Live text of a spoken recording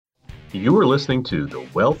You are listening to the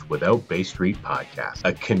Wealth Without Bay Street podcast,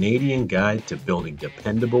 a Canadian guide to building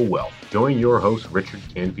dependable wealth. Join your hosts, Richard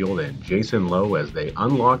Canfield and Jayson Lowe, as they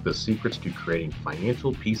unlock the secrets to creating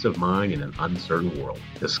financial peace of mind in an uncertain world.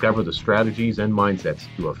 Discover the strategies and mindsets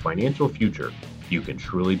to a financial future you can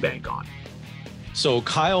truly bank on. So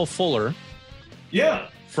Kyle Fuller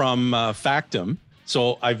from Factum.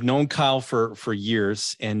 So I've known Kyle for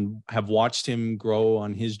years and have watched him grow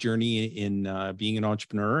on his journey in being an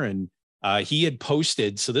entrepreneur. And he had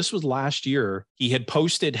posted, so this was last year, he had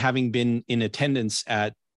posted having been in attendance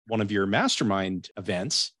at one of your mastermind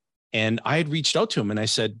events. And I had reached out to him and I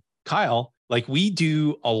said, Kyle, like we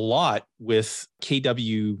do a lot with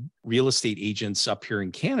KW real estate agents up here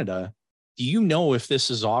in Canada. Do you know if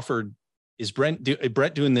this is offered? Is Brett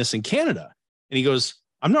doing this in Canada? And he goes,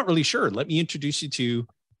 I'm not really sure. Let me introduce you to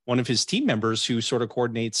one of his team members who sort of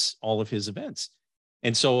coordinates all of his events.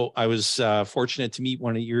 And so I was fortunate to meet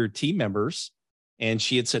one of your team members, and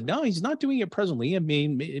she had said, no, he's not doing it presently. I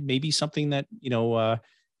mean, it may be something that,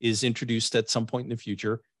 is introduced at some point in the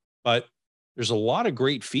future, but there's a lot of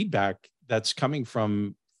great feedback that's coming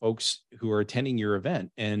from folks who are attending your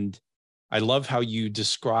event. And I love how you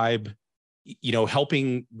describe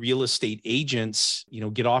helping real estate agents,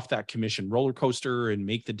 get off that commission roller coaster and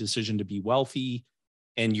make the decision to be wealthy.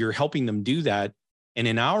 And you're helping them do that. And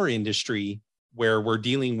in our industry, where we're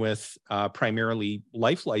dealing with primarily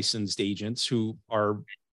life licensed agents who are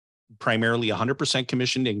primarily 100%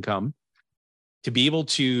 commissioned income, to be able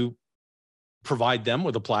to provide them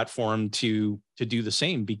with a platform to do the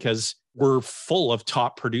same, because we're full of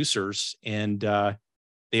top producers and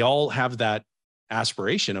they all have that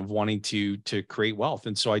aspiration of wanting to create wealth.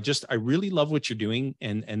 And so I really love what you're doing.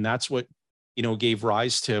 And that's what, gave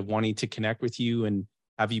rise to wanting to connect with you and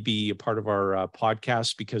have you be a part of our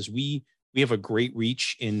podcast, because we have a great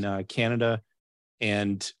reach in Canada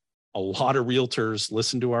and a lot of realtors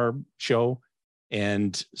listen to our show.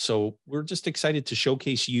 And so we're just excited to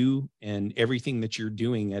showcase you and everything that you're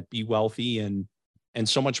doing at Be Wealthy and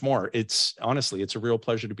so much more. It's a real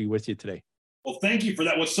pleasure to be with you today. Well, thank you for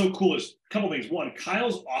that. What's so cool is a couple things. One,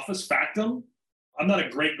 Kyle's office Factum. I'm not a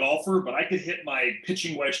great golfer, but I could hit my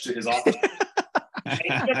pitching wedge to his office. He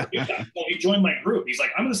never did that. So he joined my group. He's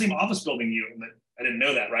like, I'm in the same office building you. And I didn't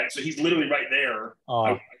know that, right? So he's literally right there. Oh,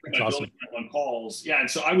 I bring my awesome. building on calls. Yeah, and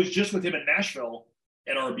so I was just with him in Nashville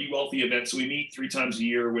at our Be Wealthy event. So we meet 3 times a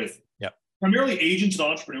year with primarily agents and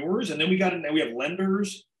entrepreneurs, and then we have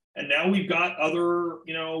lenders. And now we've got other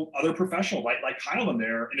professionals like Kyle in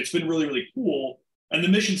there. And it's been really, really cool. And the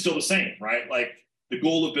mission's still the same, right? Like the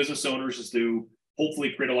goal of business owners is to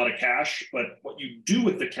hopefully create a lot of cash, but what you do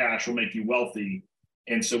with the cash will make you wealthy.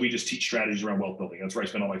 And so we just teach strategies around wealth building. That's where I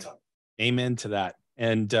spend all my time. Amen to that.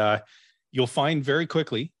 And you'll find very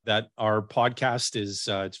quickly that our podcast is,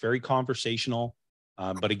 it's very conversational.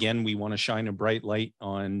 But again, we want to shine a bright light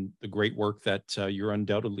on the great work that you're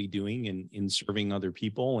undoubtedly doing in serving other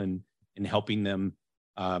people and helping them.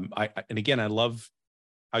 And again, I love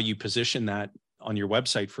how you position that on your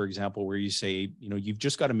website, for example, where you say, you've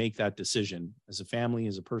just got to make that decision as a family,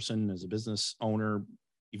 as a person, as a business owner.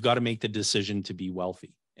 You've got to make the decision to be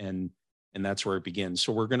wealthy, and that's where it begins.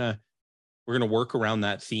 So we're gonna work around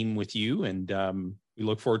that theme with you, and we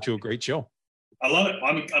look forward to a great show. I love it.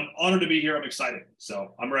 I'm honored to be here. I'm excited.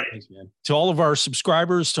 So I'm ready. Thanks, man. To all of our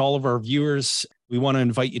subscribers, to all of our viewers, we want to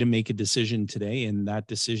invite you to make a decision today. And that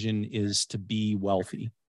decision is to be wealthy.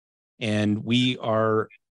 And we are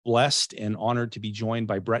blessed and honored to be joined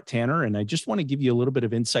by Brett Tanner. And I just want to give you a little bit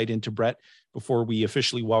of insight into Brett before we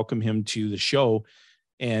officially welcome him to the show.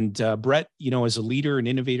 And Brett, as a leader, an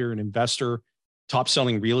innovator, an investor,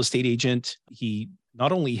 top-selling real estate agent, he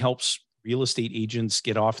not only helps real estate agents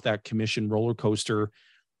get off that commission roller coaster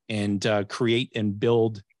and create and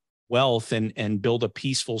build wealth and build a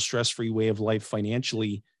peaceful, stress-free way of life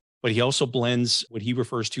financially, but he also blends what he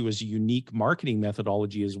refers to as a unique marketing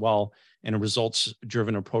methodology as well, and a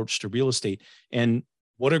results-driven approach to real estate. And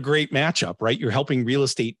what a great matchup, right? You're helping real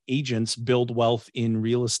estate agents build wealth in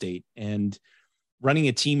real estate and running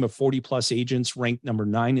a team of 40 plus agents, ranked number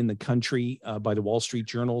 9 in the country by the Wall Street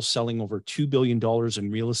Journal, selling over $2 billion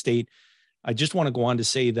in real estate. I just want to go on to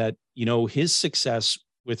say that, his success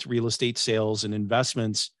with real estate sales and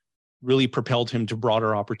investments really propelled him to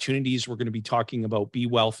broader opportunities. We're going to be talking about Be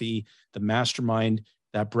Wealthy, the mastermind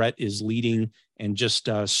that Brett is leading, and just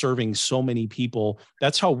serving so many people.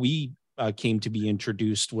 That's how we came to be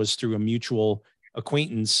introduced, was through a mutual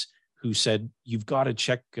acquaintance who said, you've got to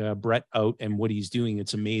check Brett out and what he's doing.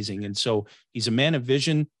 It's amazing. And so he's a man of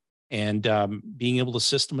vision, and being able to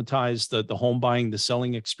systematize the home buying, the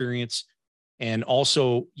selling experience, And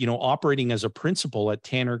also, operating as a principal at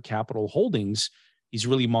Tanner Capital Holdings, he's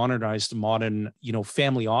really modernized the modern,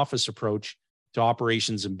 family office approach to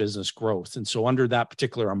operations and business growth. And so under that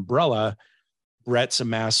particular umbrella, Brett's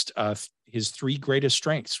amassed his three greatest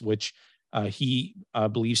strengths, which he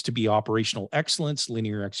believes to be operational excellence,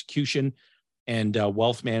 linear execution, and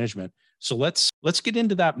wealth management. So let's get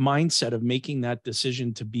into that mindset of making that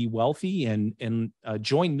decision to be wealthy, and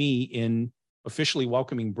join me in officially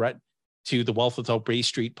welcoming Brett to the Wealth Without Bay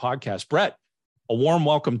Street podcast. Brett, a warm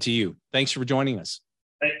welcome to you. Thanks for joining us.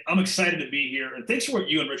 Hey, I'm excited to be here, and thanks for what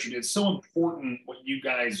you and Richard did. It's so important what you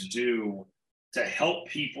guys do to help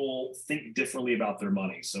people think differently about their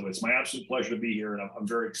money. So it's my absolute pleasure to be here, and I'm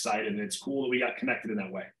very excited. And it's cool that we got connected in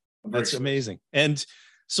that way. That's amazing. And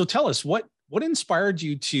so tell us, what inspired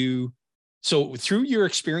you to, so through your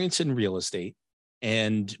experience in real estate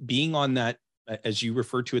and being on that, as you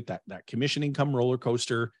refer to it, that commission income roller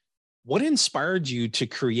coaster, what inspired you to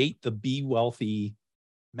create the Be Wealthy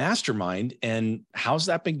Mastermind, and how's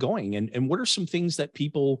that been going? And what are some things that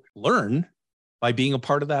people learn by being a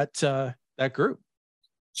part of that group?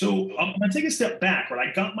 So I'm going to take a step back. Right,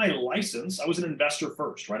 I got my license. I was an investor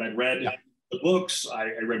first. Right, I read the books. I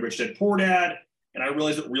read Rich Dad Poor Dad, and I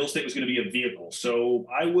realized that real estate was going to be a vehicle. So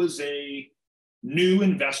I was a new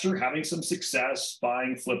investor, having some success,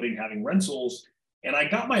 buying, flipping, having rentals. And I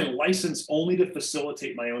got my license only to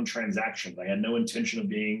facilitate my own transactions. I had no intention of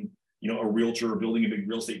being, a realtor or building a big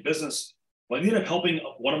real estate business. But I ended up helping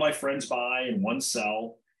one of my friends buy and one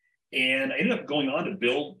sell. And I ended up going on to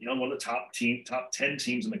build, one of the top 10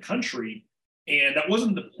 teams in the country. And that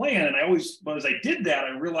wasn't the plan. And but as I did that, I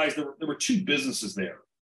realized there were two businesses there.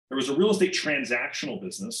 There was a real estate transactional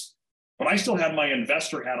business, but I still had my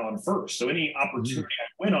investor hat on first. So any opportunity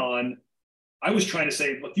I went on, I was trying to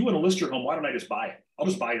say, look, you want to list your home, why don't I just buy it? I'll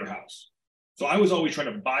just buy your house. So I was always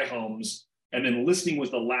trying to buy homes, and then listing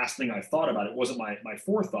was the last thing I thought about. It wasn't my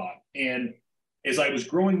forethought. And as I was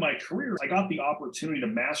growing my career, I got the opportunity to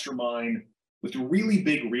mastermind with really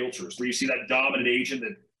big realtors, where you see that dominant agent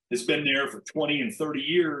that has been there for 20 and 30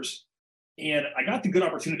 years. And I got the good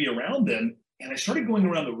opportunity around them, and I started going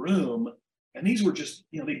around the room, and these were just,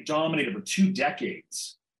 they dominated for 2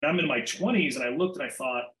 decades. And I'm in my 20s, and I looked and I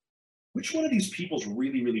thought, which one of these people is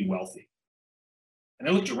really, really wealthy? And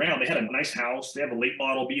I looked around, they had a nice house, they have a late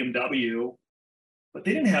model BMW, but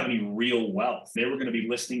they didn't have any real wealth. They were going to be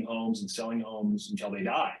listing homes and selling homes until they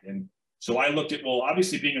died. And so I looked at, well,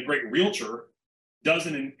 obviously being a great realtor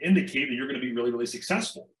doesn't indicate that you're going to be really, really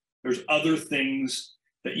successful. There's other things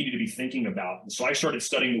that you need to be thinking about. And so I started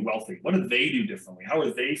studying the wealthy. What do they do differently? How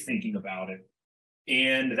are they thinking about it?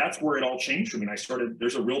 And that's where it all changed for me. And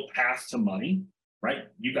there's a real path to money, right?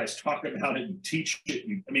 You guys talk about it, you teach it.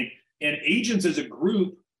 And agents as a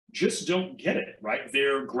group just don't get it, right?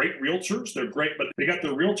 They're great realtors. They're great, but they got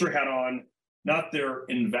their realtor hat on, not their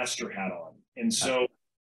investor hat on. And so,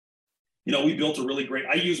 we built a really great,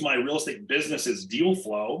 I use my real estate business as deal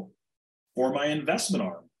flow for my investment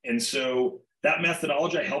arm. And so that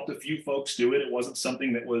methodology, I helped a few folks do it. It wasn't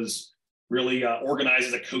something that was really organized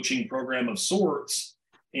as a coaching program of sorts.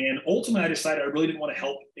 And ultimately, I decided I really didn't want to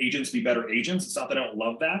help agents be better agents. It's not that I don't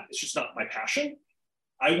love that. It's just not my passion.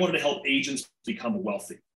 I wanted to help agents become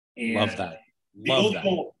wealthy. And love that.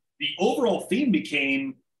 The overall theme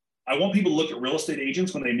became, I want people to look at real estate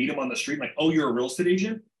agents when they meet them on the street, like, oh, you're a real estate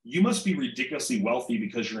agent? You must be ridiculously wealthy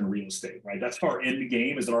because you're in real estate, right? That's our end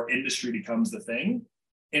game, is that our industry becomes the thing.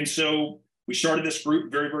 And so we started this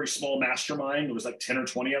group, very, very small mastermind. It was like 10 or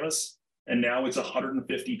 20 of us. And now it's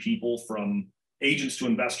 150 people, from agents to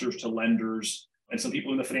investors to lenders, and some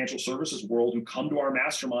people in the financial services world who come to our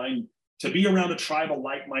mastermind to be around a tribe of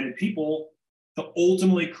like-minded people to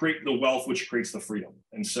ultimately create the wealth, which creates the freedom.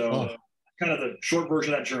 And so kind of the short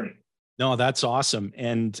version of that journey. No, that's awesome.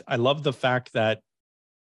 And I love the fact that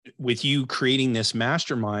with you creating this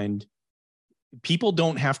mastermind, people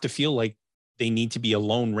don't have to feel like they need to be a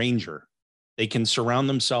lone ranger. They can surround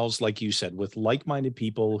themselves, like you said, with like-minded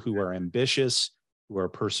people who are ambitious, who are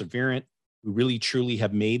perseverant, who really truly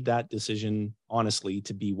have made that decision, honestly,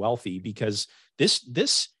 to be wealthy, because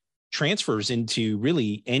this transfers into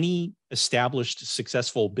really any established,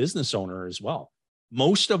 successful business owner as well.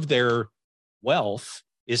 Most of their wealth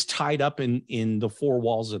is tied up in the four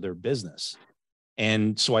walls of their business.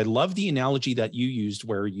 And so I love the analogy that you used,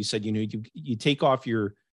 where you said, you take off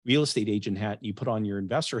your real estate agent hat, you put on your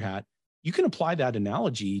investor hat. You can apply that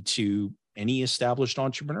analogy to any established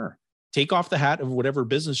entrepreneur. Take off the hat of whatever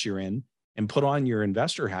business you're in and put on your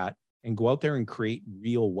investor hat and go out there and create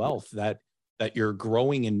real wealth that you're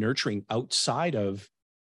growing and nurturing outside of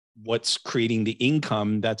what's creating the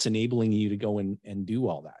income that's enabling you to go and do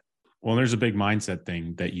all that. Well, there's a big mindset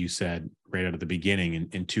thing that you said right out of the beginning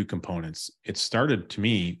in two components. It started to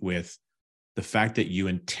me with the fact that you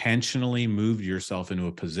intentionally moved yourself into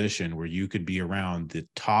a position where you could be around the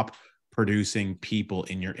top producing people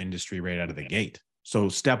in your industry right out of the gate. So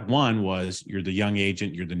step one was you're the young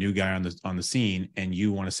agent, you're the new guy on the scene, and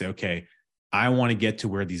you want to say, okay, I want to get to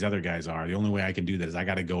where these other guys are. The only way I can do that is I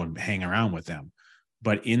got to go and hang around with them.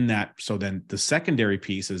 But in that, so then the secondary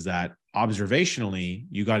piece is that observationally,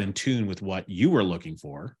 you got in tune with what you were looking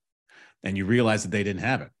for and you realized that they didn't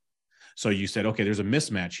have it. So you said, okay, there's a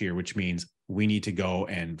mismatch here, which means we need to go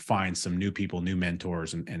and find some new people, new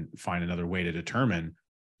mentors, and find another way to determine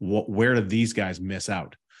where did these guys miss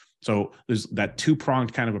out? So there's that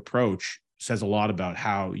two-pronged kind of approach says a lot about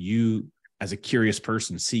how you, as a curious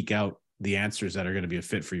person, seek out the answers that are going to be a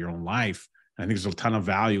fit for your own life. And I think there's a ton of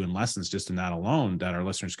value and lessons just in that alone that our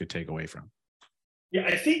listeners could take away from. Yeah,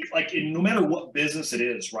 I think no matter what business it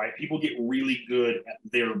is, right? People get really good at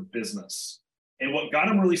their business. And what got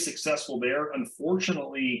them really successful there,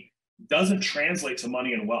 unfortunately, doesn't translate to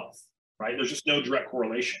money and wealth, right? There's just no direct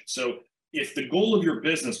correlation. So if the goal of your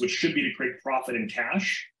business, which should be to create profit and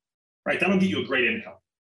cash, right, that'll get you a great income.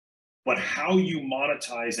 But how you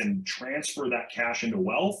monetize and transfer that cash into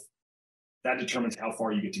wealth, that determines how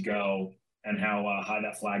far you get to go and how high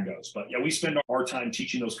that flag goes. But yeah, we spend our time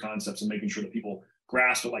teaching those concepts and making sure that people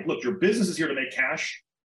grasp it. Like, look, your business is here to make cash.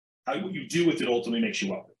 What you do with it ultimately makes you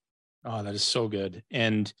wealthy. Oh, that is so good.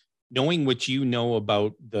 And knowing what you know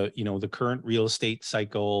about the current real estate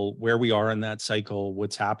cycle, where we are in that cycle,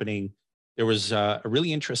 what's happening. There was a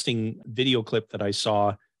really interesting video clip that I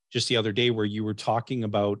saw just the other day where you were talking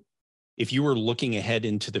about if you were looking ahead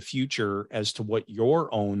into the future as to what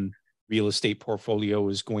your own real estate portfolio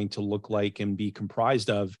is going to look like and be comprised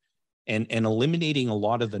of, and eliminating a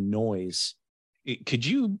lot of the noise. Could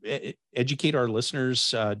you educate our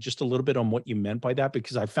listeners just a little bit on what you meant by that?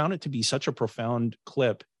 Because I found it to be such a profound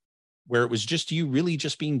clip where it was just you really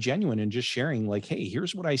just being genuine and just sharing like, hey,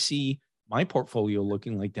 here's what I see my portfolio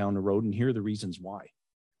looking like down the road, and here are the reasons why.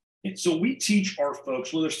 And so we teach our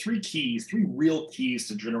folks, well, there's three real keys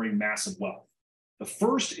to generating massive wealth. The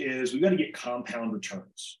first is we've got to get compound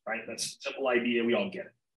returns, right? That's a simple idea. We all get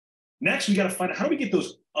it. Next, we got to find out how do we get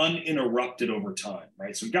those uninterrupted over time,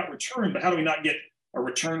 right? So we got return, but how do we not get a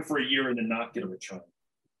return for a year and then not get a return?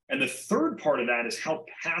 And the third part of that is how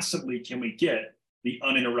passively can we get the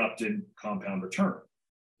uninterrupted compound return?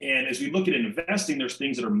 And as we look at investing, there's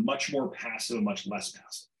things that are much more passive and much less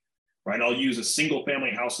passive, right? I'll use a single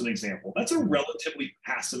family house as an example. That's a relatively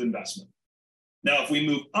passive investment. Now, if we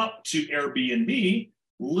move up to Airbnb, a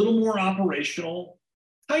little more operational,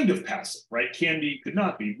 kind of passive, right? Can be, could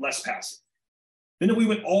not be, less passive. Then if we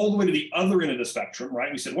went all the way to the other end of the spectrum,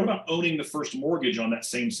 right? We said, what about owning the first mortgage on that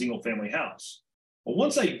same single family house? Well,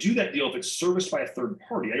 once I do that deal, if it's serviced by a third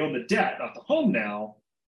party, I own the debt, not the home now.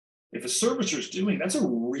 If a servicer is doing, that's a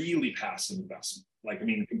really passive investment.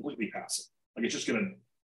 Completely passive. Like it's just going to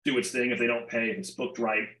do its thing. If they don't pay, if it's booked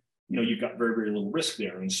right, you've got very, very little risk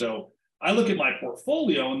there. And so I look at my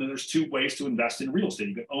portfolio, and then there's two ways to invest in real estate.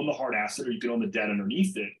 You can own the hard asset or you can own the debt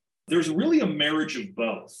underneath it. There's really a marriage of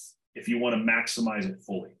both if you want to maximize it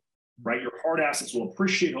fully, right? Your hard assets will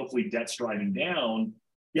appreciate, hopefully debt's driving down.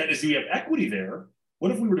 Yet as we have equity there,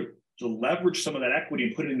 what if we were to leverage some of that equity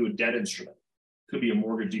and put it into a debt instrument? Could be a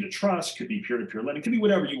mortgage deed of trust, could be peer-to-peer lending, could be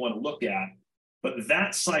whatever you want to look at. But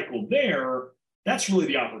that cycle there, that's really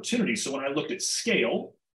the opportunity. So when I looked at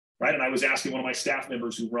scale, right, and I was asking one of my staff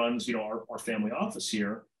members who runs, our family office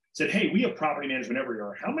here, said, hey, we have property management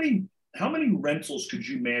everywhere. How many rentals could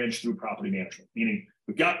you manage through property management? Meaning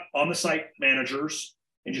we've got on-the-site managers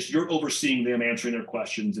and just you're overseeing them, answering their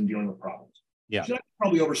questions and dealing with problems. Yeah. So I could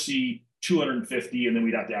probably oversee 250 and then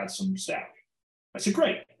we'd have to add some staff. I said,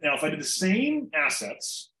 great. Now, if I did the same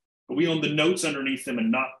assets, but we own the notes underneath them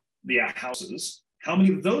and not the houses, how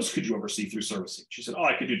many of those could you oversee through servicing? She said,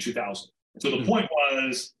 I could do 2,000. And so the point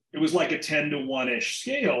was, it was like a 10 to 1-ish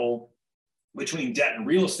scale between debt and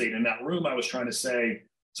real estate. In that room, I was trying to say,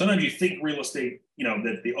 sometimes you think real estate,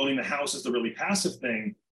 that the owning the house is the really passive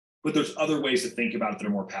thing, but there's other ways to think about it that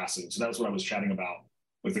are more passive. So that was what I was chatting about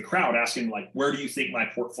with the crowd, asking where do you think my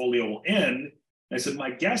portfolio will end? And I said,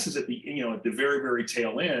 my guess is at the very, very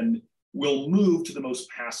tail end, we'll move to the most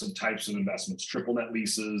passive types of investments, triple net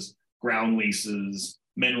leases, ground leases,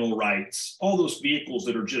 mineral rights, all those vehicles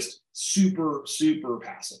that are just super, super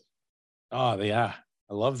passive. Oh, yeah.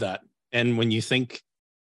 I love that. And when you think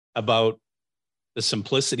about the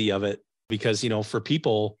simplicity of it, because, for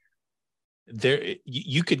people there,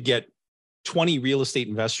 you could get 20 real estate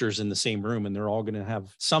investors in the same room and they're all going to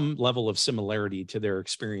have some level of similarity to their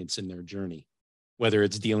experience in their journey. whether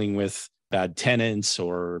it's dealing with bad tenants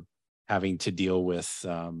or having to deal with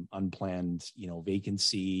unplanned,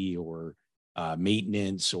 vacancy or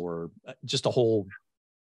maintenance or just a whole,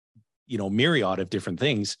 myriad of different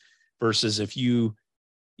things, versus if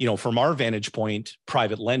from our vantage point,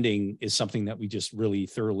 private lending is something that we just really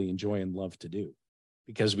thoroughly enjoy and love to do,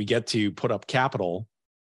 because we get to put up capital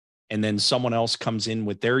and then someone else comes in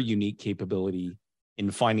with their unique capability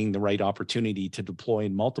in finding the right opportunity to deploy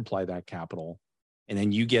and multiply that capital. And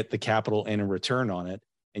then you get the capital and a return on it.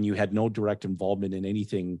 And you had no direct involvement in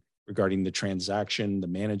anything regarding the transaction, the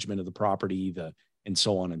management of the property, and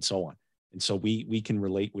so on and so on. And so we can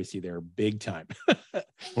relate with you there big time.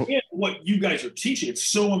 And what you guys are teaching, it's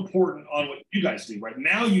so important on what you guys do, right?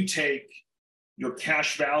 Now you take your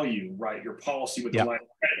cash value, right? Your policy with the line of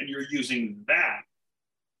credit, and you're using that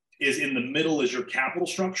is in the middle as your capital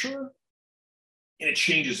structure, and it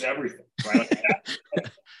changes everything, right?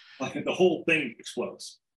 Like the whole thing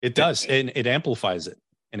explodes. It does, and it amplifies it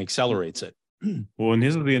and accelerates it. Well, and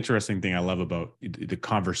this is the interesting thing I love about the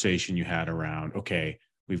conversation you had around, okay,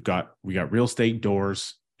 we got real estate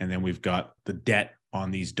doors, and then we've got the debt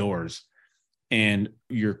on these doors. And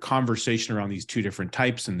your conversation around these two different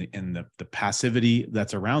types and the passivity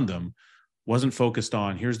that's around them wasn't focused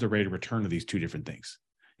on here's the rate of return of these two different things.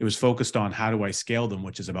 It was focused on how do I scale them,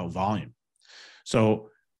 which is about volume. So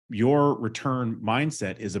your return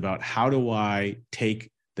mindset is about how do I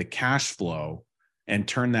take the cash flow and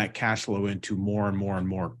turn that cash flow into more and more and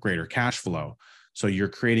more greater cash flow. So you're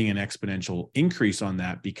creating an exponential increase on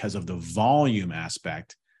that because of the volume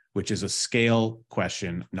aspect, which is a scale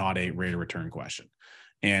question, not a rate of return question.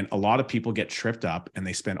 And a lot of people get tripped up and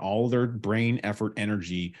they spend all their brain, effort,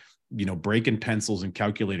 energy, breaking pencils and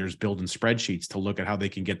calculators, building spreadsheets to look at how they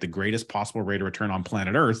can get the greatest possible rate of return on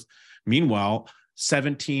planet Earth. Meanwhile,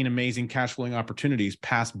 17 amazing cash flowing opportunities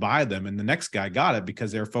passed by them, and the next guy got it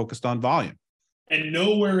because they're focused on volume. And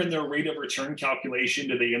nowhere in their rate of return calculation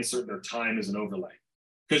do they insert their time as an overlay.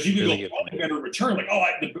 Because you could really go, better return. Like,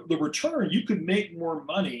 the return, you could make more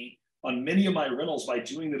money on many of my rentals by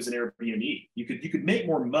doing those in Airbnb. You could make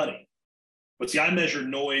more money. But see, I measure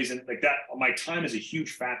noise and like that. My time is a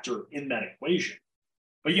huge factor in that equation.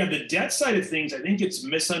 But yeah, the debt side of things, I think it's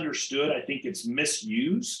misunderstood. I think it's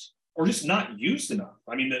misused or just not used enough.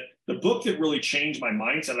 I mean, the book that really changed my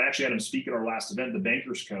mindset, I actually had him speak at our last event, The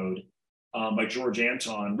Banker's Code, by George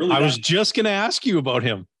Anton. Really, I was just going to ask you about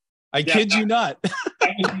him. I kid you not.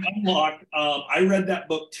 That was the unlock. I read that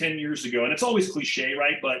book 10 years ago, and it's always cliche,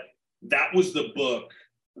 right? But that was the book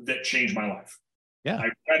that changed my life. Yeah, I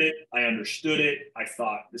read it. I understood it. I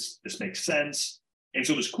thought this makes sense. And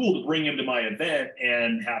so it was cool to bring him to my event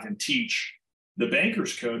and have him teach the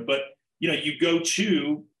Banker's Code. But, you go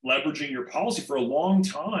to leveraging your policy for a long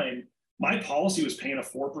time. My policy was paying a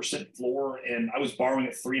 4% floor, and I was borrowing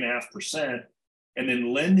at 3.5%. And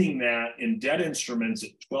then lending that in debt instruments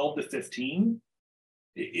at 12 to 15,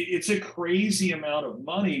 it's a crazy amount of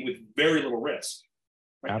money with very little risk.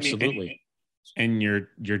 Right? Absolutely. And your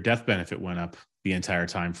death benefit went up the entire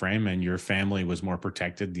time frame, and your family was more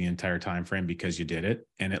protected the entire time frame because you did it,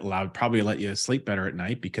 and it probably let you sleep better at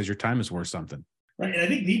night because your time is worth something. Right. And I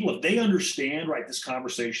think people, if they understand, right, this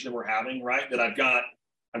conversation that we're having, right, that I've got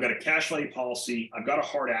a cash value policy, I've got a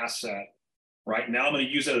hard asset. Right now, I'm going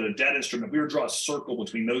to use it as a debt instrument. We were draw a circle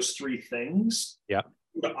between those three things. Yeah.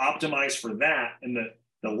 To optimize for that, and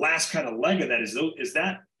the last kind of leg of that is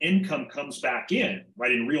that income comes back in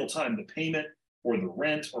right in real time, the payment or the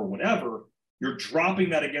rent or whatever. You're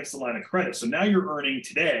dropping that against the line of credit. So now you're earning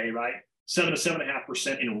today, right, 7 to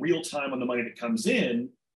 7.5% in real time on the money that comes in.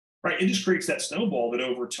 Right. It just creates that snowball that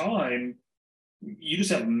over time you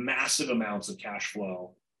just have massive amounts of cash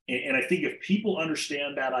flow. And I think if people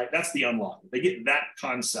understand that, that's the unlock. If they get that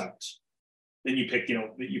concept, then you pick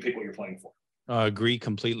what you're playing for. Agree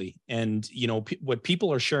completely. And, what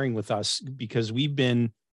people are sharing with us, because we've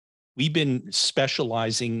been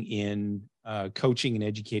specializing in coaching and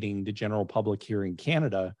educating the general public here in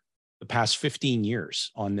Canada the past 15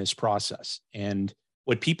 years on this process. And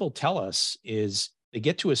what people tell us is they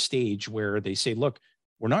get to a stage where they say, look,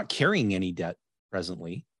 we're not carrying any debt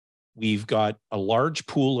presently. We've got a large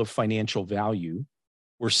pool of financial value.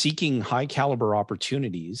 We're seeking high caliber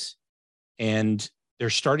opportunities, and they're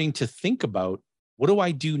starting to think about, what do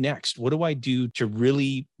I do next? What do I do to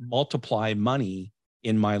really multiply money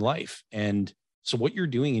in my life? And so what you're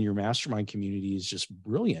doing in your mastermind community is just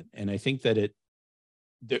brilliant. And I think that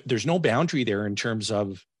there's no boundary there in terms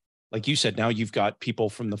of, like you said, now you've got people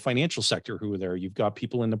from the financial sector who are there. You've got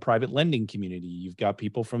people in the private lending community. You've got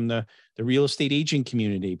people from the real estate agent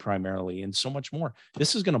community primarily, and so much more.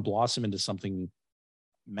 This is going to blossom into something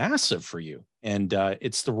massive for you. And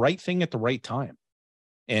it's the right thing at the right time.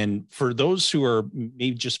 And for those who are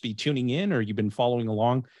maybe just be tuning in, or you've been following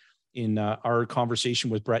along in our conversation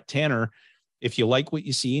with Brett Tanner, if you like what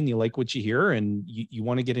you see and you like what you hear and you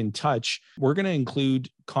want to get in touch, we're going to include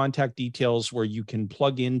contact details where you can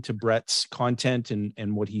plug into Brett's content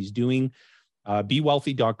and what he's doing.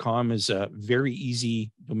 BeWealthy.com is a very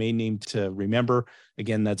easy domain name to remember.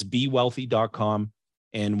 Again, that's BeWealthy.com.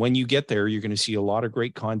 And when you get there, you're going to see a lot of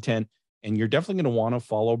great content, and you're definitely going to want to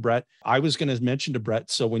follow Brett. I was going to mention to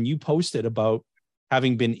Brett, so when you posted about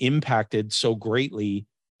having been impacted so greatly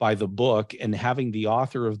by the book and having the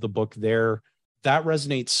author of the book there, that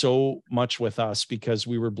resonates so much with us, because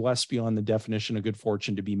we were blessed beyond the definition of good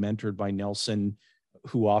fortune to be mentored by Nelson,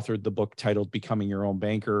 who authored the book titled Becoming Your Own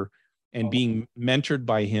Banker, and being mentored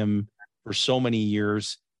by him for so many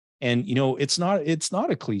years. And, you know, it's not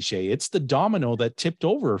a cliche. It's the domino that tipped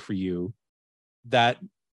over for you that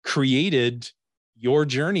created your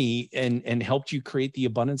journey and helped you create the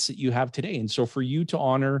abundance that you have today. And so for you to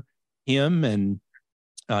honor him and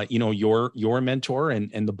your mentor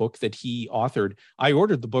and the book that he authored, I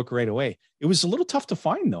ordered the book right away. It was a little tough to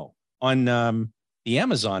find though on the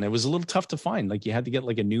Amazon. It was a little tough to find. Like you had to get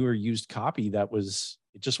like a new or used copy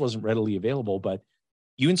it just wasn't readily available, but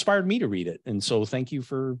you inspired me to read it. And so thank you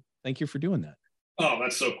for doing that. Oh,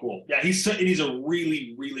 that's so cool. Yeah. He's a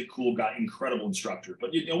really, really cool guy, incredible instructor,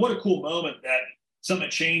 but you know, what a cool moment that something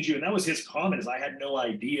changed you. And that was his comment, is I had no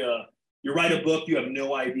idea. You write a book, you have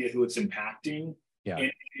no idea who it's impacting. Yeah.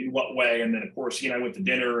 In what way. And then of course, he and I went to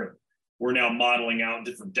dinner, and we're now modeling out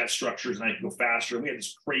different debt structures, and I can go faster. And we had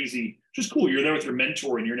this crazy, just cool. You're there with your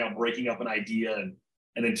mentor, and you're now breaking up an idea and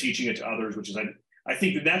then teaching it to others, which is, I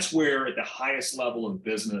think that's where at the highest level of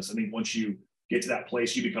business, I think once you get to that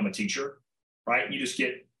place, you become a teacher, right? You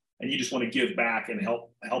just want to give back and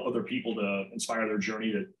help other people to inspire their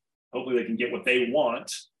journey, that hopefully they can get what they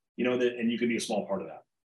want, and you can be a small part of that.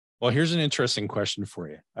 Well, here's an interesting question for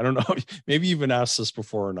you. I don't know, maybe you've been asked this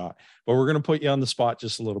before or not, but we're going to put you on the spot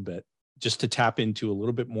just a little bit, just to tap into a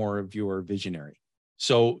little bit more of your visionary.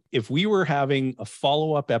 So if we were having a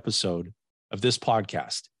follow-up episode of this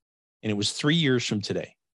podcast, and it was 3 years from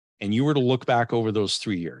today, and you were to look back over those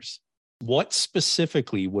 3 years, what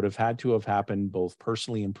specifically would have had to have happened both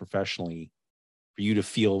personally and professionally for you to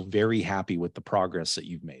feel very happy with the progress that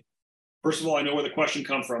you've made? First of all, I know where the question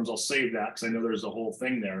comes from, so I'll save that because I know there's a whole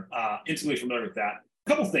thing there. Intimately familiar with that. A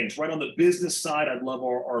couple things, right? On the business side, I'd love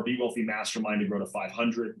our Be Wealthy mastermind to grow to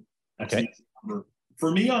 500. That's okay. Number.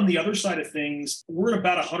 For me, on the other side of things, we're at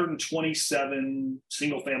about 127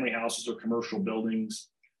 single family houses or commercial buildings.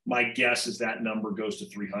 My guess is that number goes to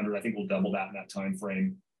 300. I think we'll double that in that time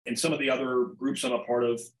frame. And some of the other groups I'm a part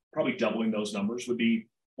of, probably doubling those numbers would be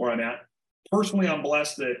where I'm at. Personally, I'm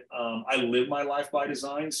blessed that I live my life by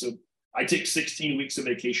design. So I take 16 weeks of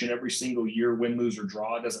vacation every single year, win, lose, or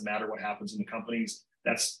draw. It doesn't matter what happens in the companies.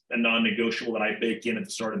 That's a non-negotiable that I bake in at the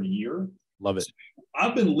start of the year. Love it. So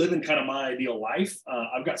I've been living kind of my ideal life.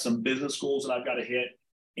 I've got some business goals that I've got to hit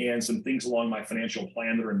and some things along my financial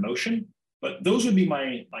plan that are in motion. But those would be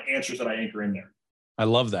my answers that I anchor in there. I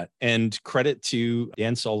love that. And credit to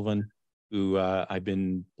Dan Sullivan, who I've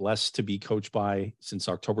been blessed to be coached by since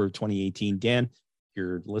October of 2018. Dan, if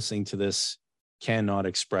you're listening to this, cannot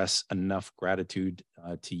express enough gratitude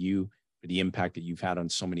to you for the impact that you've had on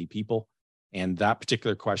so many people. And that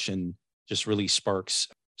particular question just really sparks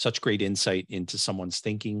such great insight into someone's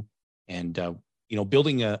thinking and,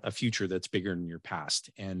 building a future that's bigger than your past.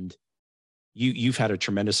 And you've had a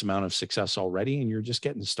tremendous amount of success already, and you're just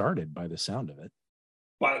getting started by the sound of it.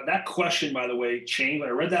 Well, that question, by the way, changed. When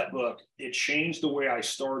I read that book, it changed the way I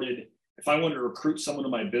started. If I wanted to recruit someone to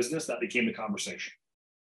my business, that became the conversation.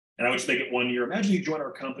 And I would just make it 1 year. Imagine you join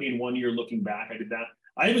our company in 1 year looking back. I did that.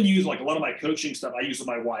 I even use like a lot of my coaching stuff. I use with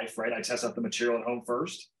my wife, right? I test out the material at home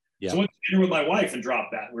first. Yeah. So I went to dinner with my wife and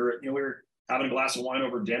dropped that. We were having a glass of wine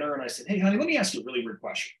over dinner. And I said, hey, honey, let me ask you a really weird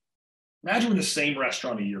question. Imagine we're in the same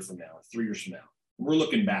restaurant a year from now, or 3 years from now. And we're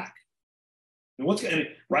looking back. And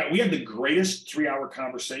right? We had the greatest 3-hour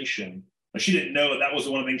conversation. But she didn't know that was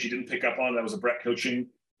one of the things she didn't pick up on. That was a Brett coaching,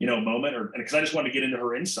 moment, because I just wanted to get into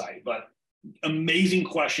her insight. But amazing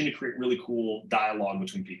question to create really cool dialogue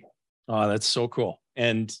between people. Oh, that's so cool.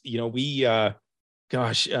 And, we, for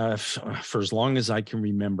as long as I can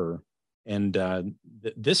remember, and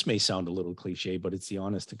this may sound a little cliche, but it's the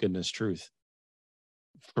honest to goodness truth.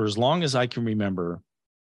 For as long as I can remember,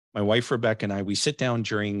 my wife, Rebecca, and I, we sit down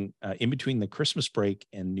during, in between the Christmas break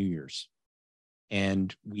and New Year's,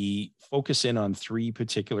 and we focus in on 3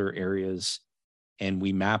 particular areas, and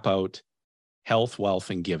we map out health, wealth,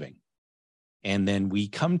 and giving. And then we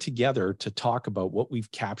come together to talk about what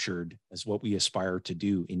we've captured as what we aspire to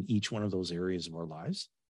do in each one of those areas of our lives.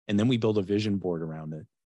 And then we build a vision board around it.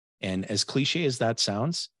 And as cliche as that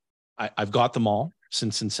sounds, I've got them all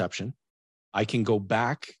since inception. I can go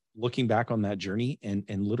back, looking back on that journey and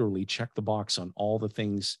literally check the box on all the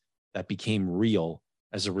things that became real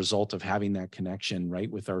as a result of having that connection,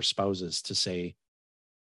 right, with our spouses to say,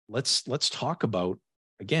 let's talk about,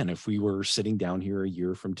 again, if we were sitting down here a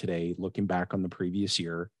year from today, looking back on the previous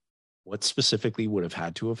year, what specifically would have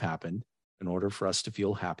had to have happened in order for us to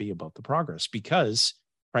feel happy about the progress? Because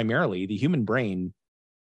primarily the human brain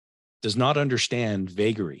does not understand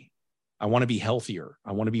vagary. I want to be healthier.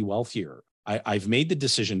 I want to be wealthier. I've made the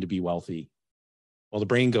decision to be wealthy. Well, the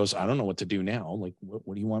brain goes, I don't know what to do now. Like,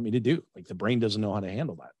 what do you want me to do? Like, the brain doesn't know how to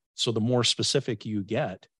handle that. So the more specific you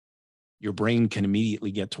get, your brain can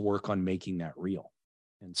immediately get to work on making that real.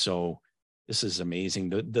 And so this is amazing.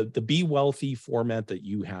 The Be Wealthy format that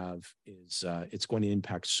you have is, it's going to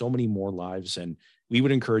impact so many more lives. And we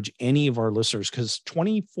would encourage any of our listeners, because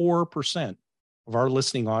 24% of our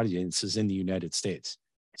listening audience is in the United States.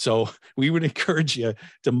 So we would encourage you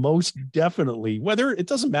to most definitely, whether it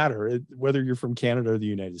doesn't matter whether you're from Canada or the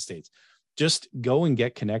United States, just go and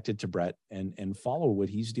get connected to Brett and follow what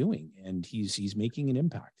he's doing. And he's making an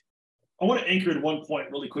impact. I want to anchor in one point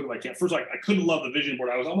really quick if I can. First, I couldn't love the vision board.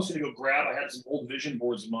 I was almost going to go grab, I had some old vision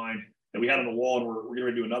boards of mine that we had on the wall, and we're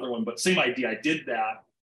going to do another one, but same idea. I did that,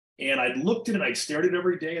 and I looked at it, I stared at it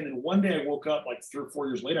every day, and then one day I woke up like 3 or 4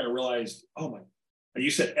 years later, and I realized, oh my,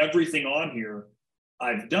 you said everything on here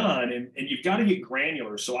I've done, and you've got to get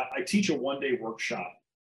granular. So I teach a one-day workshop,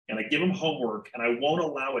 and I give them homework, and I won't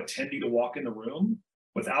allow an attendee to walk in the room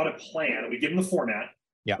without a plan. We give them the format.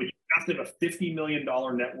 Yeah. But you have to have a $50 million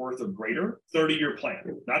net worth or greater, 30-year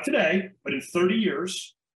plan. Not today, but in 30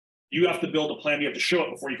 years, you have to build a plan. You have to show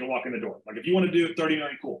it before you can walk in the door. Like, if you want to do 30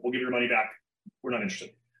 million, cool, we'll give your money back. We're not interested.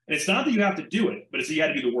 And it's not that you have to do it, but it's that you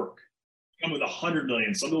had to do the work. You come with 100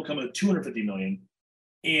 million. Some people come with 250 million.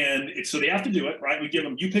 And so they have to do it, right? We give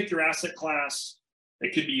them, you pick your asset class.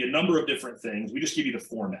 It could be a number of different things. We just give you the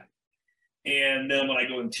format. And then when I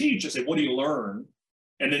go and teach, I say, what do you learn?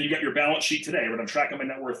 And then you got your balance sheet today, but I'm tracking my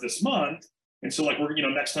net worth this month. And so, like,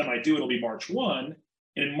 next time I do, it'll be March 1.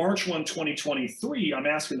 And in March 1, 2023, I'm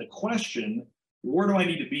asking the question, where do I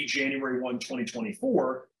need to be January 1,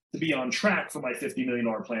 2024 to be on track for my $50 million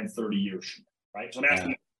plan 30 years from now, right? So I'm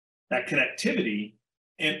asking that connectivity.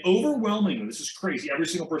 And overwhelmingly, this is crazy, every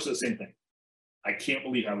single person says the same thing. I can't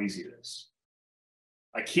believe how easy it is.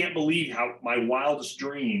 I can't believe how my wildest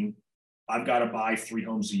dream, I've got to buy 3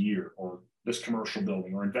 homes a year, or this commercial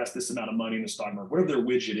building, or invest this amount of money in the stock market, whatever their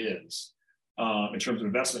widget is in terms of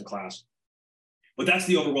investment class. But that's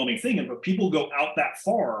the overwhelming thing. And if people go out that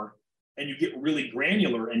far and you get really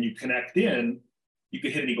granular and you connect in, you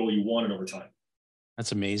can hit any goal you wanted over time.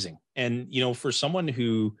 That's amazing. And, for someone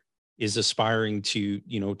who is aspiring to,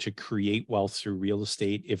 to create wealth through real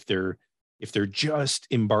estate, if they're just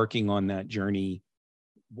embarking on that journey,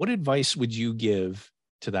 what advice would you give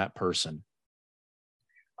to that person?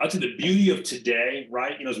 I'd say the beauty of today,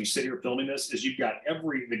 right? As we sit here filming this, is you've got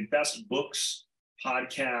the best books,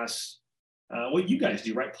 podcasts, what you guys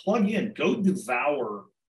do, right? Plug in, go devour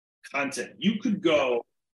content. You could go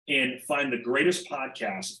and find the greatest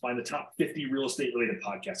podcasts, find the top 50 real estate related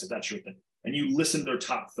podcasts, if that's your thing, and you listen to their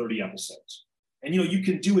top 30 episodes. And you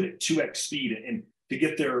can do it at 2x speed and to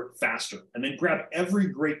get there faster. And then grab every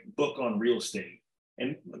great book on real estate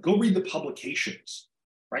and go read the publications.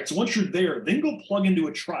 Right. So once you're there, then go plug into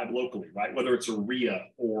a tribe locally, right? Whether it's a RIA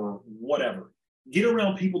or whatever. Get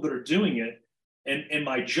around people that are doing it. And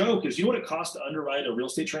my joke is, you know what it costs to underwrite a real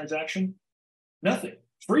estate transaction? Nothing.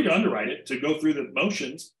 It's free to underwrite it, to go through the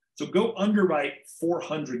motions. So go underwrite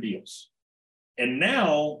 400 deals. And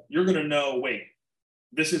now you're going to know, wait,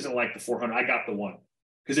 this isn't like the 400. I got the one.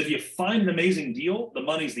 Because if you find an amazing deal, the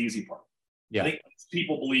money's the easy part. Yeah. I think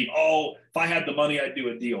people believe, if I had the money, I'd do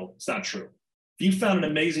a deal. It's not true. If you found an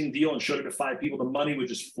amazing deal and showed it to 5 people, the money would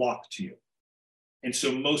just flock to you. And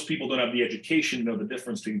so most people don't have the education to know the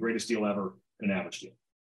difference between greatest deal ever and an average deal.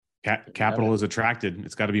 Capital is attracted.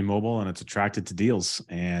 It's got to be mobile, and it's attracted to deals.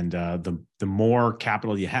 And the more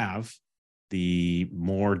capital you have, the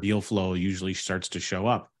more deal flow usually starts to show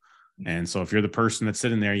up. And so if you're the person that's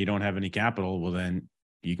sitting there, you don't have any capital, well, then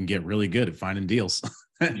you can get really good at finding deals.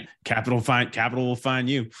 Capital will find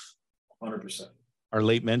you. 100%. Our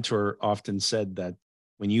late mentor often said that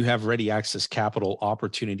when you have ready access capital,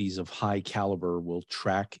 opportunities of high caliber will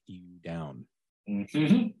track you down.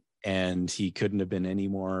 Mm-hmm. And he couldn't have been any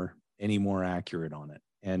more accurate on it.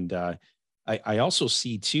 And I also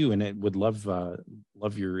see too, and I would love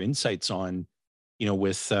your insights on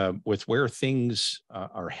with where things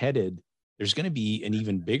are headed, there's going to be an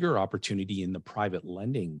even bigger opportunity in the private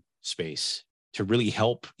lending space to really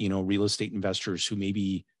help, real estate investors who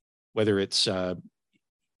maybe, whether it's,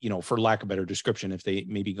 for lack of a better description, if they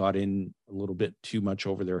maybe got in a little bit too much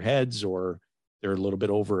over their heads or they're a little bit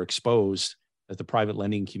overexposed, that the private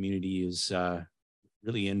lending community is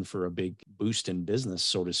really in for a big boost in business,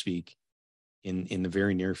 so to speak, in the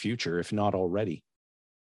very near future, if not already.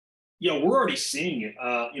 Yeah, we're already seeing it,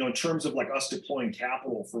 in terms of like us deploying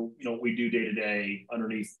capital for, what we do day to day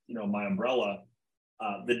underneath, my umbrella.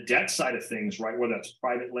 The debt side of things, right, whether that's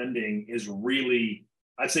private lending, is really,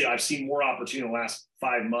 I'd say I've seen more opportunity in the last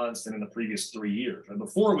 5 months than in the previous 3 years. And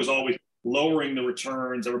before, it was always lowering the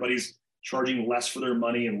returns. Everybody's charging less for their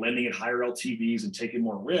money and lending at higher LTVs and taking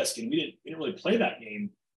more risk. And we didn't really play that game.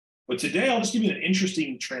 But today, I'll just give you an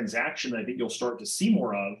interesting transaction that I think you'll start to see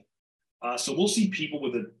more of. So we'll see people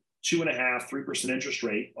with a 2.5%, 3% interest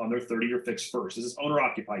rate on their 30-year fixed first. This is owner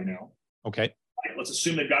occupied now. Okay. Right, let's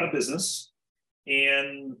assume they've got a business,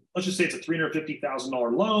 and let's just say it's a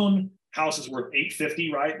 $350,000 loan. House is worth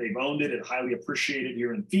 $850,000, right? They've owned it and highly appreciated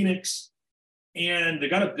here in Phoenix, and they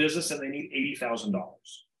got a business and they need $80,000.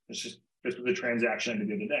 This was the transaction I did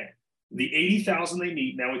the other day. The $80,000 they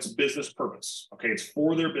need now, it's business purpose. Okay, it's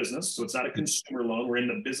for their business, so it's not a consumer loan. We're in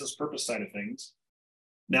the business purpose side of things.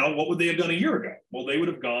 Now, what would they have done a year ago? Well, they would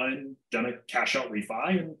have gone and done a cash out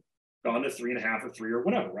refi and gone to 3.5 or 3 or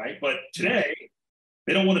whatever, right? But today,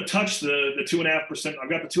 they don't want to touch the 2.5%. I've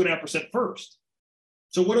got the 2.5% first.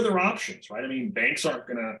 So what are their options, right? I mean, banks aren't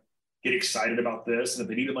going to get excited about this, and if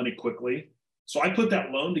they need the money quickly. So I put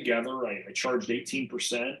that loan together. I charged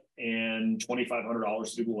 18% and $2,500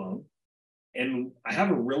 to do the loan. And I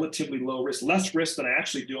have a relatively low risk, less risk than I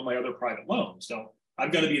actually do on my other private loans. Now,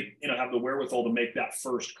 I've got to be, have the wherewithal to make that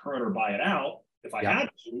first current or buy it out if I had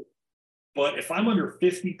to. But if I'm under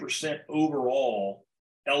 50% overall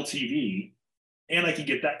LTV and I can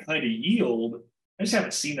get that kind of yield, I just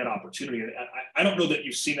haven't seen that opportunity. I don't know that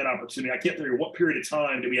you've seen that opportunity. I can't tell you what period of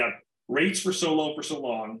time do we have rates for so low for so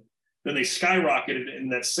long, then they skyrocketed in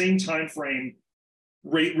that same time frame.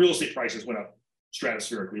 Real estate prices went up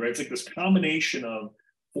stratospherically, right? It's like this combination of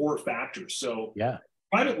 4 factors. So yeah,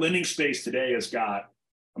 private lending space today has got,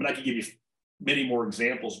 I could give you many more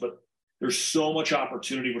examples, but there's so much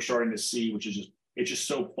opportunity we're starting to see, which is it's just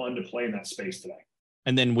so fun to play in that space today.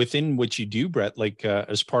 And then within what you do, Brett, like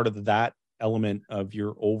as part of that element of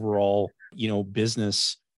your overall,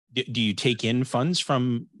 business, do you take in funds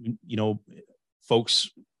from, folks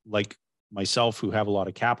like myself who have a lot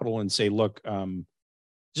of capital and say, look,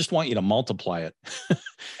 just want you to multiply it.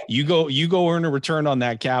 you go earn a return on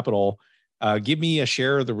that capital. Give me a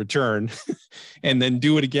share of the return and then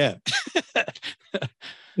do it again.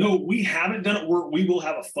 No, we haven't done it. We will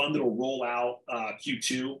have a fund that'll roll out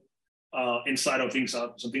Q2 inside of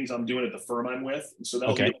some things I'm doing at the firm I'm with. And so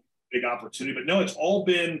that'll be a big opportunity. But no, it's all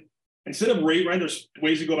been, instead of rate, right, there's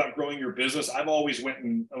ways to go about growing your business. I've always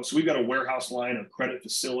so we've got a warehouse line of credit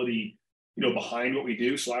facility, behind what we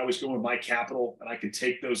do. So I always go with my capital and I can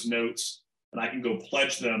take those notes and I can go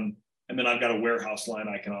pledge them. And then I've got a warehouse line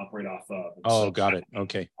I can operate off of. And so got it.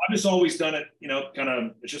 Okay. I've just always done it,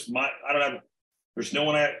 it's just there's no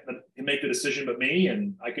one that can make the decision but me.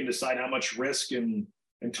 And I can decide how much risk and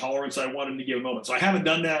tolerance I want in a given moment. So I haven't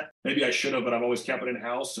done that. Maybe I should have, but I've always kept it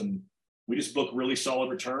in-house, and we just book really solid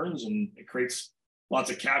returns and it creates lots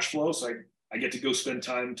of cash flow. So I get to go spend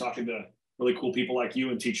time talking to really cool people like you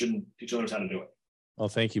and teaching others how to do it. Well,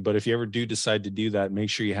 thank you. But if you ever do decide to do that, make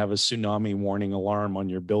sure you have a tsunami warning alarm on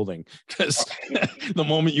your building, because the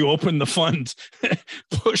moment you open the fund,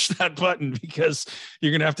 push that button, because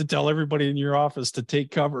you're going to have to tell everybody in your office to take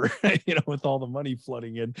cover, with all the money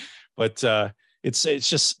flooding in. But it's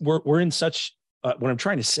just, we're in such, what I'm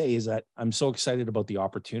trying to say is that I'm so excited about the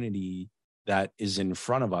opportunity that is in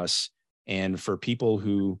front of us. And for people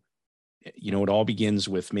who, it all begins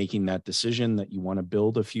with making that decision that you want to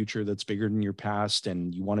build a future that's bigger than your past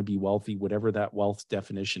and you want to be wealthy, whatever that wealth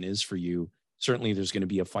definition is for you. Certainly there's going to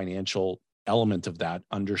be a financial element of that,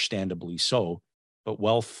 understandably so, but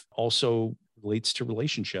wealth also relates to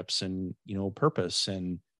relationships and, purpose.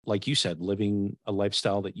 And like you said, living a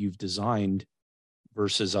lifestyle that you've designed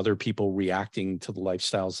versus other people reacting to the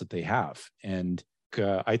lifestyles that they have. And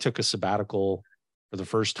I took a sabbatical for the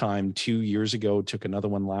first time 2 years ago, took another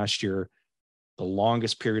one last year, the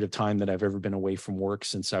longest period of time that I've ever been away from work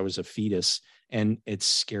since I was a fetus. And it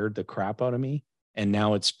scared the crap out of me. And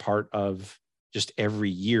now it's part of just every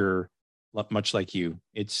year, much like you've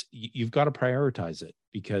got to prioritize it,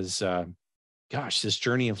 because this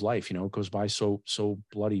journey of life, it goes by so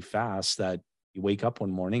bloody fast that you wake up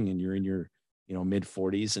one morning and you're in your, mid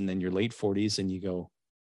 40s and then your late 40s, and you go,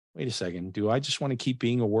 wait a second, do I just want to keep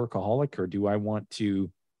being a workaholic, or do I want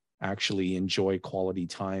to actually enjoy quality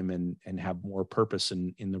time and have more purpose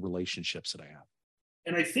in the relationships that I have?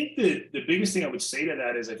 And I think that the biggest thing I would say to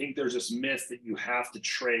that is I think there's this myth that you have to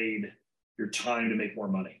trade your time to make more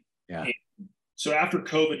money. Yeah. And so after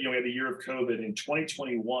COVID, we had the year of COVID. In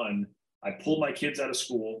 2021, I pulled my kids out of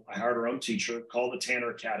school. I hired our own teacher, called the Tanner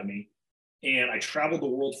Academy, and I traveled the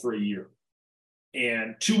world for a year.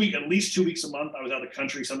 And at least 2 weeks a month, I was out of the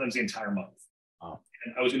country, sometimes the entire month. Wow.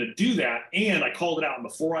 And I was going to do that. And I called it out. And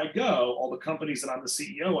before I go, all the companies that I'm the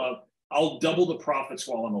CEO of, I'll double the profits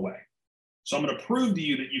while I'm away. So I'm going to prove to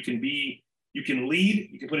you that you can lead, you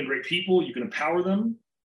can put in great people, you can empower them,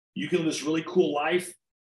 you can live this really cool life,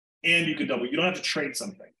 and you can double. You don't have to trade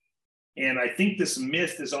something. And I think this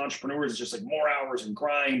myth as entrepreneurs is just like more hours and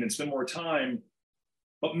grind and spend more time.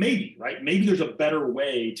 But maybe, right? Maybe there's a better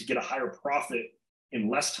way to get a higher profit in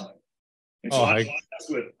less time. And so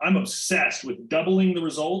I'm obsessed with doubling the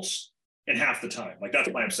results in half the time. Like that's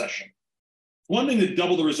my obsession. One thing to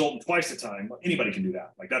double the result in twice the time, anybody can do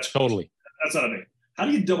that. Like that's totally. That's not a big. How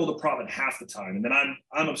do you double the profit half the time? And then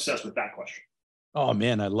I'm obsessed with that question. Oh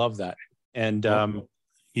man, I love that. And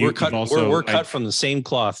we're cut from the same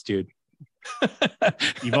cloth, dude.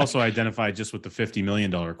 You've also identified, just with the $50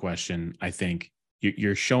 million question, I think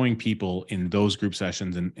you're showing people in those group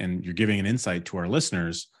sessions, and you're giving an insight to our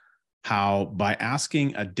listeners how, by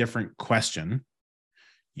asking a different question,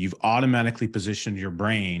 you've automatically positioned your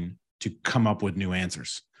brain to come up with new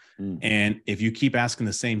answers. And if you keep asking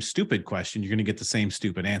the same stupid question, you're going to get the same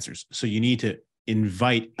stupid answers. So you need to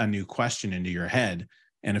invite a new question into your head.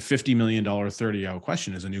 And a $50 million 30-hour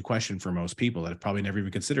question is a new question for most people that have probably never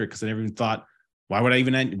even considered it, because they never even thought, why would I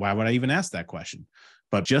even ask that question?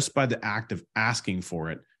 But just by the act of asking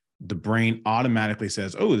for it, the brain automatically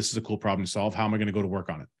says, oh, this is a cool problem to solve. How am I going to go to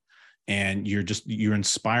work on it? And you're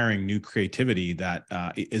inspiring new creativity that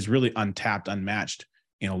is really untapped, unmatched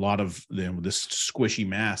in a lot of this squishy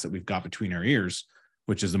mass that we've got between our ears,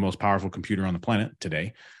 which is the most powerful computer on the planet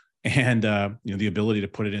today. And the ability to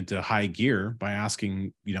put it into high gear by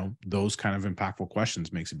asking those kind of impactful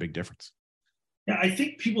questions makes a big difference. Yeah, I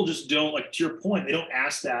think people just don't, like, to your point, they don't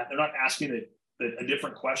ask that. They're not asking a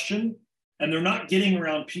different question, and they're not getting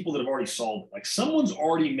around people that have already solved it. Like, someone's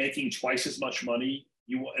already making twice as much money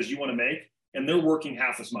as you want to make, and they're working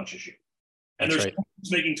half as much as you. And That's there's right.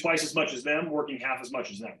 someone making twice as much as them, working half as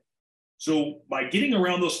much as them. So by getting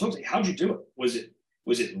around those folks, how'd you do it? Was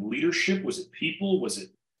it leadership? Was it people? Was it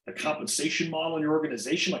the compensation model in your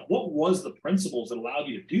organization? Like, what was the principles that allowed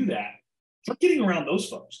you to do that? Start getting around those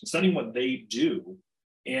folks and studying what they do.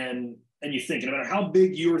 And you think, no matter how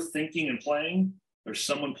big you're thinking and playing, there's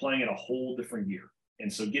someone playing at a whole different gear.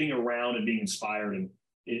 And so getting around and being inspired, and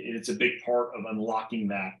it's a big part of unlocking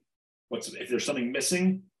that. If there's something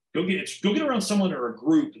missing, go get around someone or a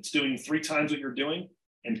group that's doing 3 times what you're doing,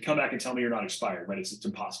 and come back and tell me you're not inspired, right? It's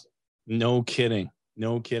impossible. No kidding.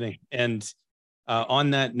 And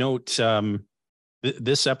on that note,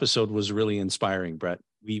 this episode was really inspiring, Brett.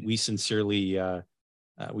 We sincerely,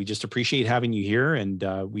 we just appreciate having you here, and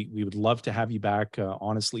we would love to have you back.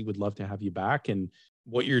 Honestly, would love to have you back. And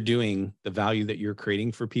what you're doing, the value that you're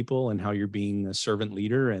creating for people, and how you're being a servant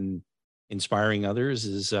leader and inspiring others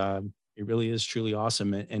is it really is truly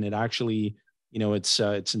awesome. And it actually,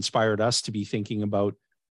 it's inspired us to be thinking about,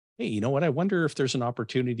 hey, you know what? I wonder if there's an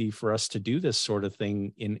opportunity for us to do this sort of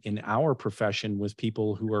thing in our profession with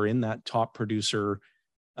people who are in that top producer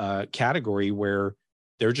category, where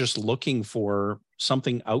they're just looking for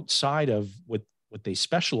something outside of what they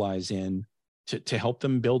specialize in to help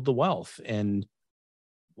them build the wealth. And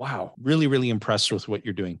wow, really, really impressed with what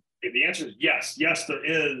you're doing. The answer is yes. Yes, there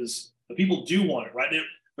is. The people do want it, right?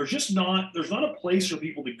 There's not a place for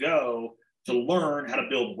people to go to learn how to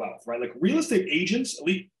build wealth, right? Like, real estate agents, at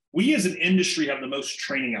least we as an industry have the most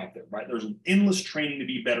training out there, right? There's endless training to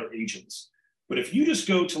be better agents. But if you just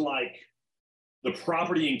go to like the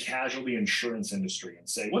property and casualty insurance industry and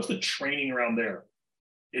say, what's the training around there?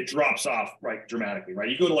 It drops off, right, dramatically, right?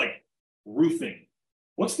 You go to like roofing.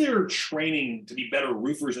 What's their training to be better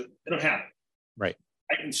roofers? They don't have it. Right.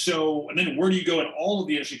 And then where do you go in all of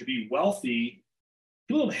the industry to be wealthy?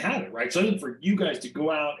 People don't have it, right? So I think for you guys to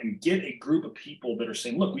go out and get a group of people that are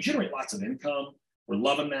saying, look, we generate lots of income. We're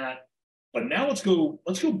loving that. But now let's go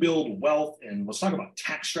build wealth, and let's talk about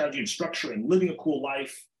tax strategy and structure and living a cool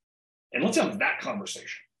life. And let's have that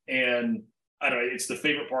conversation. And I don't know, it's the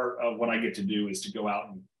favorite part of what I get to do, is to go out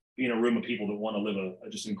and be in a room of people that want to live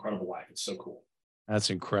just an incredible life. It's so cool. That's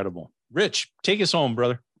incredible. Rich, take us home,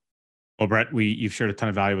 brother. Well, Brett, you've shared a ton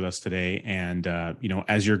of value with us today. And,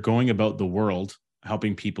 as you're going about the world,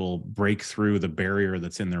 helping people break through the barrier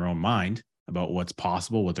that's in their own mind about what's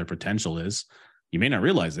possible, what their potential is, you may not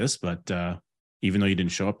realize this, but even though you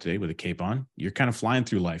didn't show up today with a cape on, you're kind of flying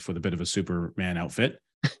through life with a bit of a Superman outfit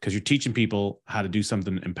because you're teaching people how to do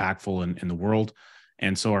something impactful in the world.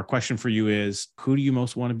 And so our question for you is, who do you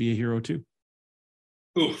most want to be a hero to?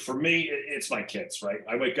 Ooh, for me, it's my kids, right?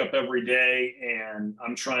 I wake up every day and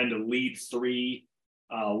I'm trying to lead 3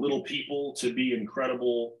 little people to be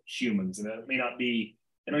incredible humans. And it may not be,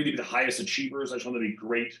 they don't need to be the highest achievers. I just want to be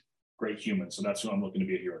great humans. So that's who I'm looking to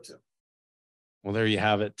be a hero to. Well, there you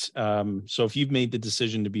have it. So if you've made the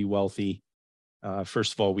decision to be wealthy,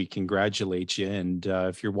 first of all, we congratulate you. And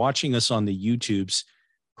if you're watching us on the YouTubes,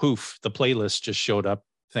 poof, the playlist just showed up.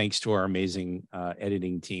 Thanks to our amazing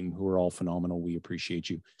editing team, who are all phenomenal. We appreciate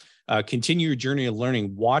you. Continue your journey of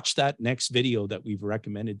learning. Watch that next video that we've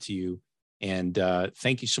recommended to you. And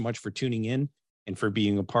thank you so much for tuning in and for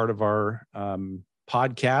being a part of our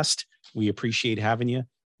podcast. We appreciate having you.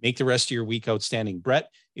 Make the rest of your week outstanding. Brett,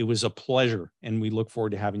 it was a pleasure, and we look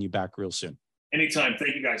forward to having you back real soon. Anytime.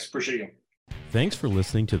 Thank you, guys. Appreciate you. Thanks for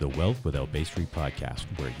listening to the Wealth Without Bay Street podcast,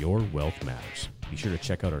 where your wealth matters. Be sure to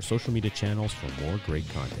check out our social media channels for more great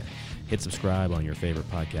content. Hit subscribe on your favorite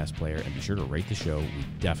podcast player and be sure to rate the show. We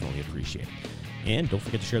definitely appreciate it. And don't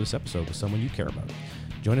forget to share this episode with someone you care about.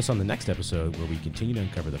 Join us on the next episode where we continue to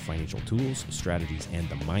uncover the financial tools, strategies, and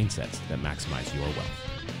the mindsets that maximize your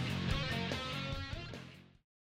wealth.